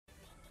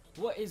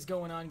What is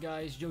going on,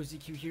 guys?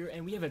 JoeZQ here,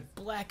 and we have a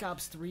Black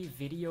Ops 3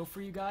 video for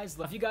you guys.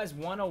 If you guys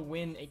want to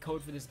win a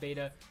code for this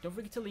beta, don't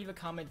forget to leave a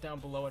comment down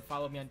below and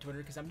follow me on Twitter,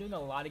 because I'm doing a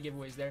lot of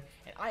giveaways there,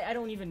 and I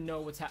don't even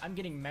know what's happening. I'm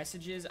getting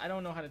messages. I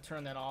don't know how to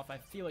turn that off. I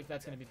feel like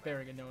that's going to be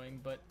very annoying,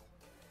 but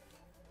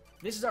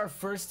this is our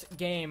first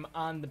game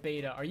on the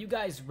beta. Are you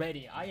guys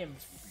ready? I am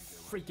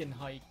freaking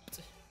hyped.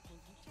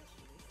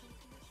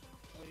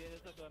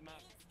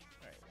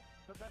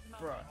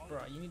 Alright.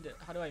 Bruh, you need to...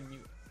 How do I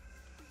mute?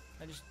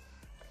 I just...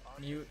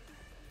 Mute,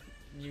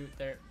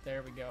 there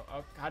we go.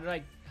 Oh, how did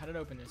I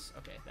open this?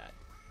 Okay, that.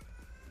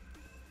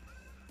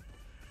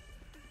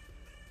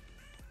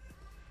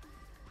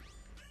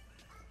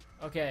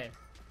 Okay.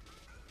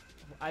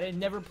 I had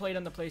never played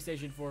on the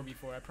PlayStation 4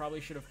 before. I probably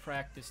should have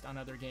practiced on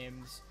other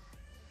games.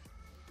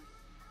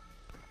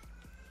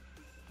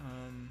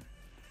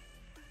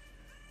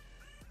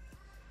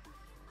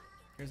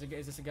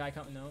 Is this a guy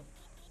coming? No.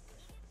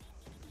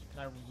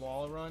 Can I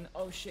wall run?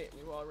 Oh shit,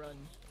 we wall run.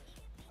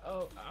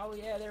 Oh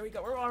yeah, there we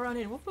go. We're all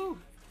running. Woohoo!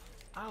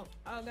 Ow!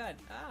 Oh god!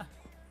 Ah!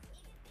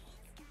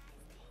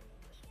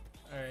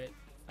 Alright.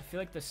 I feel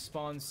like the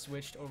spawn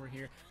switched over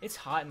here. It's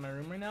hot in my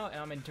room right now,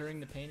 and I'm enduring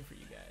the pain for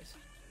you guys.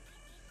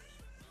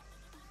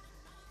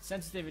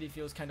 Sensitivity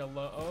feels kind of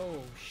low.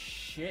 Oh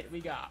shit, we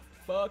got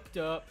fucked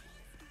up.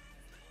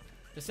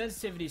 The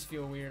sensitivities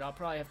feel weird. I'll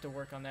probably have to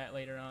work on that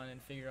later on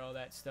and figure all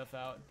that stuff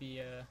out. To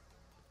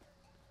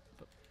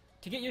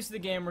get used to the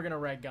game, we're gonna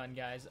red gun,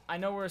 guys. I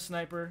know we're a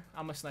sniper.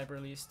 I'm a sniper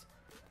at least,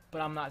 but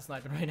I'm not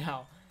sniping right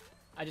now.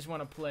 I just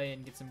want to play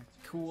and get some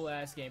cool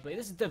ass gameplay.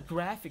 The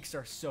graphics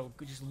are so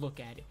good. Just look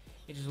at it.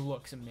 It just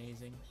looks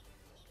amazing.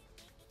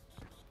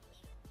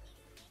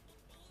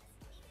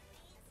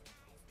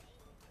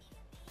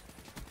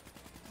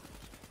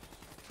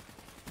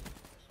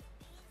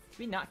 Did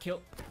we not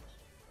kill?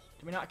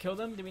 Did we not kill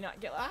them? Did we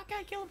not get? I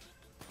can't kill him.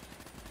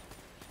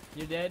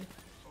 You're dead.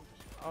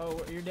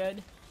 Oh, you're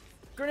dead.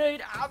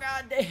 Grenade! Oh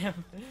god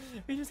damn!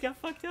 We just got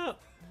fucked up.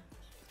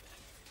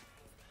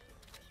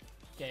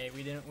 Okay,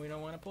 we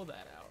don't want to pull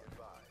that out.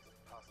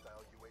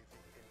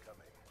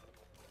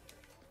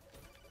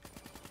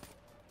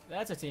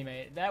 That's a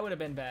teammate. That would have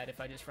been bad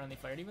if I just friendly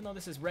fired, even though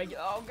this is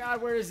regular. Oh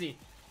god, where is he?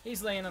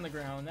 He's laying on the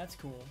ground. That's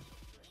cool.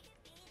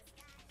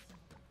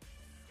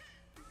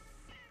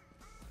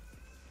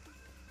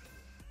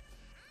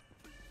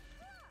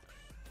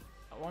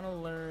 I want to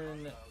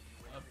learn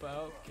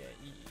about... Okay,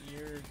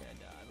 you're gonna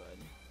die, bud.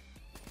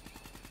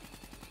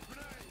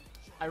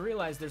 I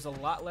realize there's a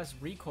lot less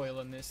recoil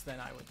in this than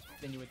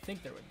you would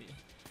think there would be.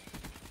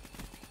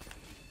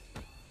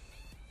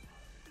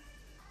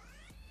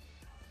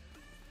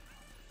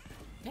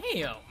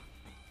 Damn!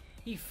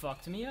 He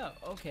fucked me up.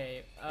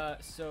 Okay,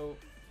 so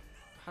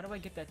how do I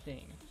get that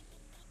thing?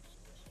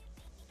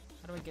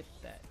 How do I get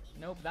that?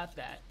 Nope, not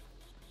that.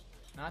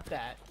 Not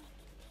that.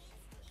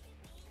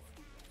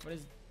 What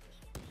is...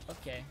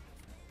 Okay.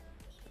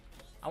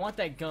 I want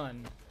that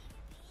gun.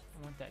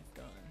 I want that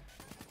gun.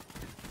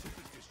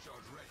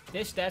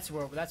 That's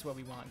what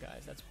we want,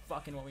 guys. That's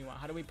fucking what we want.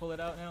 How do we pull it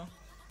out now?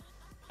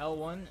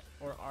 L1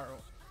 or R?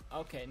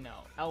 Okay,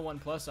 no. L1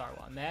 plus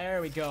R1.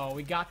 There we go.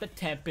 We got the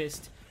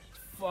Tempest.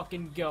 Let's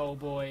fucking go,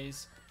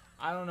 boys.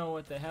 I don't know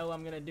what the hell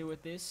I'm gonna do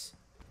with this.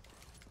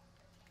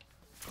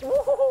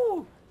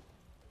 Woohoo!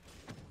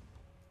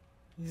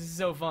 This is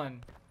so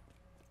fun.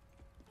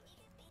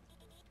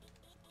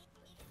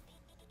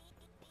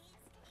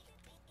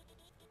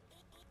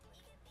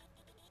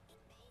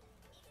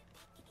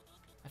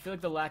 I feel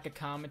like the lack of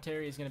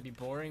commentary is gonna be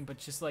boring, but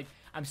just like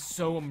I'm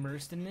so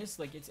immersed in this,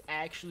 like it's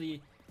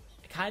actually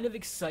kind of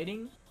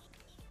exciting.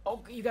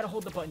 Oh, you gotta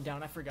hold the button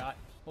down. I forgot.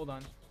 Hold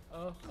on.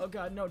 Oh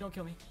god, no! Don't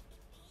kill me.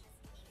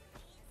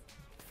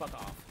 Fuck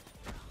off.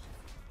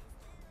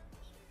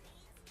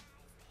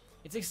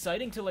 It's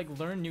exciting to like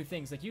learn new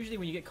things. Like usually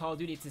when you get Call of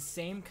Duty, it's the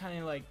same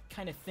kind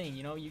of thing.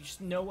 You know, you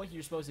just know what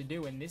you're supposed to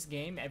do. In this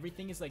game,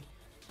 everything is like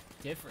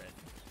different.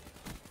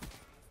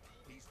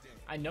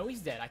 I know he's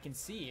dead. I can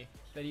see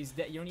that he's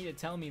dead. You don't need to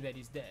tell me that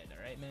he's dead,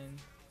 alright, man?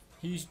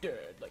 He's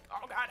dead. Like,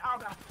 oh god, oh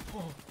god.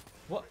 Oh,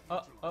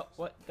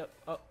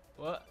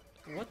 what?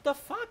 What the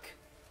fuck?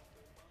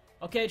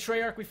 Okay,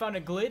 Treyarch, we found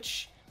a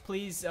glitch.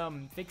 Please,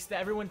 fix that.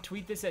 Everyone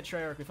tweet this at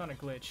Treyarch. We found a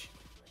glitch.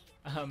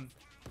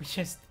 We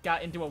just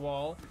got into a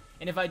wall.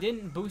 And if I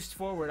didn't boost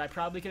forward, I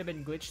probably could have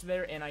been glitched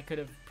there, and I could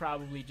have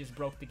probably just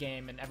broke the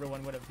game, and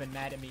everyone would have been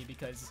mad at me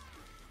because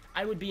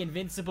I would be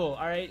invincible.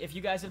 Alright, if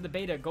you guys have the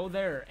beta, go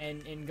there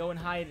and go and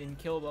hide and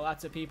kill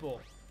lots of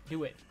people.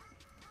 Do it.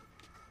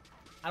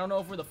 I don't know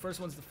if we're the first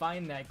ones to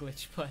find that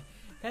glitch, but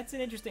that's an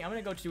interesting... I'm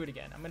gonna go do it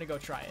again. I'm gonna go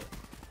try it.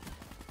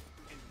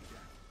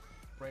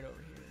 Right over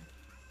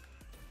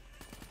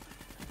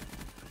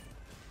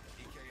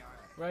here.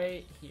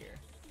 Right here.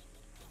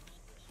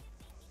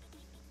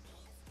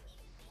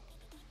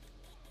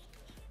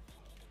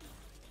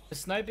 The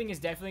sniping is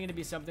definitely going to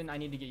be something I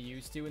need to get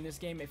used to in this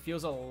game. It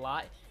feels a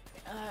lot...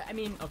 I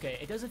mean, okay,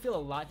 it doesn't feel a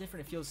lot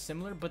different. It feels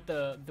similar, but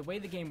the way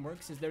the game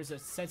works is there's a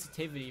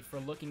sensitivity for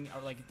looking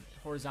like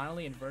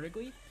horizontally and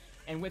vertically.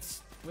 And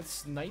with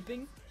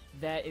sniping,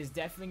 that is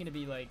definitely gonna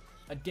be like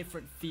a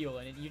different feel,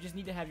 and you just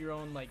need to have your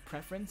own like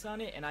preference on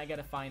it, and I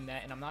gotta find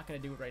that, and I'm not gonna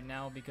do it right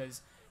now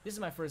because this is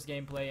my first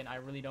gameplay, and I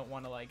really don't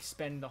want to like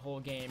spend the whole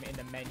game in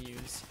the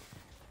menus.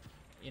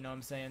 You know what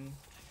I'm saying?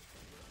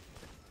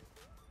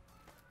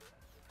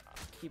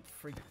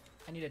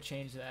 I need to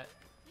change that.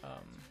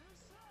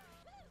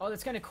 Oh,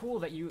 that's kind of cool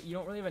that you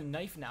don't really have a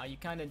knife now. You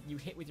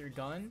hit with your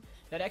gun.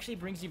 That actually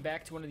brings you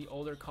back to one of the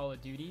older Call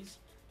of Duties.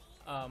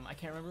 I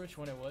can't remember which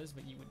one it was,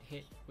 but you would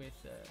hit with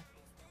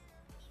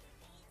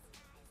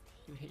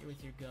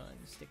your gun.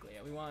 Stickler.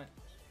 Yeah, we want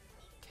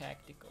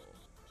tactical.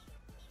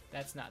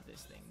 That's not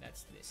this thing.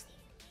 That's this thing.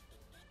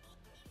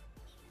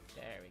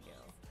 There we go.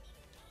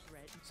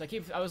 So I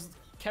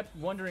kept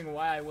wondering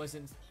why I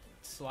wasn't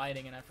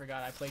sliding, and I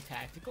forgot I play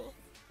tactical,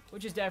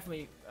 which is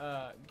definitely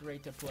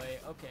great to play.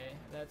 Okay,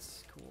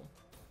 that's cool.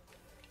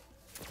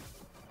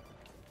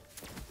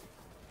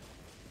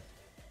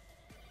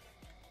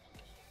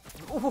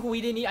 Oh, I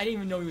didn't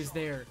even know he was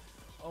there.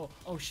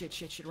 Oh shit,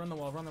 run the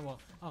wall.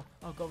 Oh,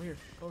 go over here.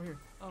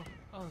 Oh,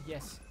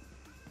 yes.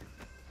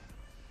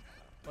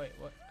 Wait,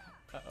 what?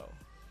 Uh-oh.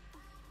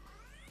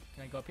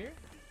 Can I go up here?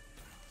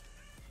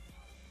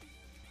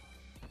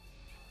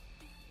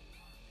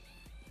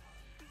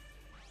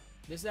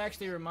 This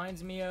actually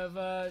reminds me of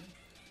what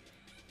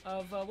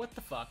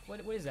the fuck? What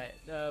is that?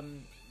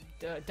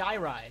 Die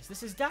Rise.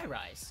 This is Die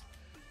Rise.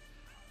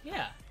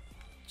 Yeah,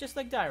 just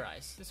like Die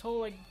Rise. This whole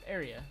like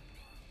area.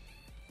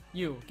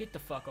 You get the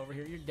fuck over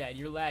here. You're dead.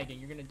 You're lagging.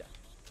 You're gonna die.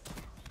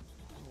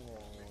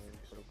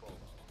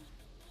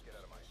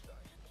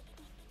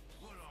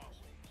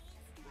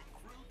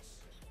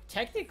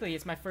 Technically,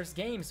 it's my first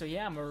game, so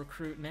yeah, I'm a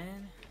recruit,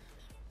 man.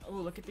 Oh,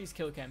 look at these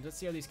kill cams. Let's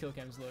see how these kill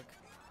cams look.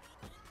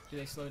 Do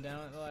they slow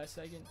down at the last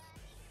second?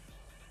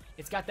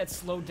 It's got that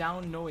slow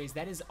down noise.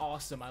 That is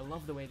awesome. I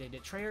love the way they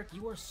did. Treyarch,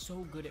 you are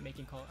so good at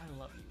making calls. I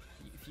love you.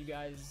 If you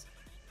guys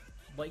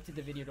liked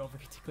the video, don't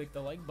forget to click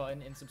the like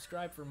button and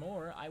subscribe for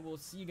more. I will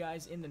see you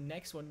guys in the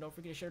next one. Don't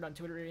forget to share it on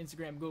Twitter,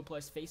 Instagram, Google+,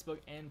 Facebook,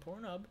 and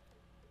Pornhub.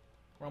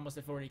 We're almost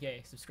at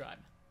 40K. Subscribe.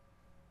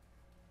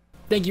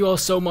 Thank you all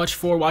so much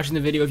for watching the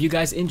video. If you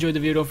guys enjoyed the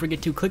video, don't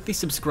forget to click the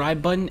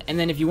subscribe button, and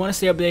then if you want to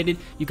stay updated,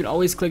 you can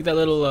always click that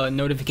little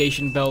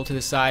notification bell to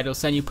the side. It'll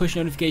send you push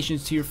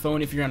notifications to your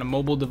phone if you're on a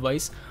mobile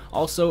device.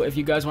 Also, if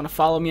you guys want to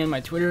follow me on my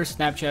Twitter,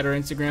 Snapchat, or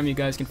Instagram, you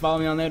guys can follow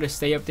me on there to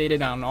stay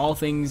updated on all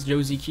things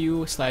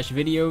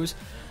JosieQ/videos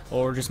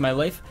or just my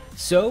life.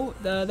 So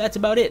that's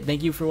about it.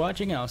 Thank you for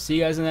watching, and I'll see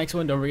you guys in the next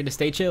one. Don't forget to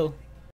stay chill.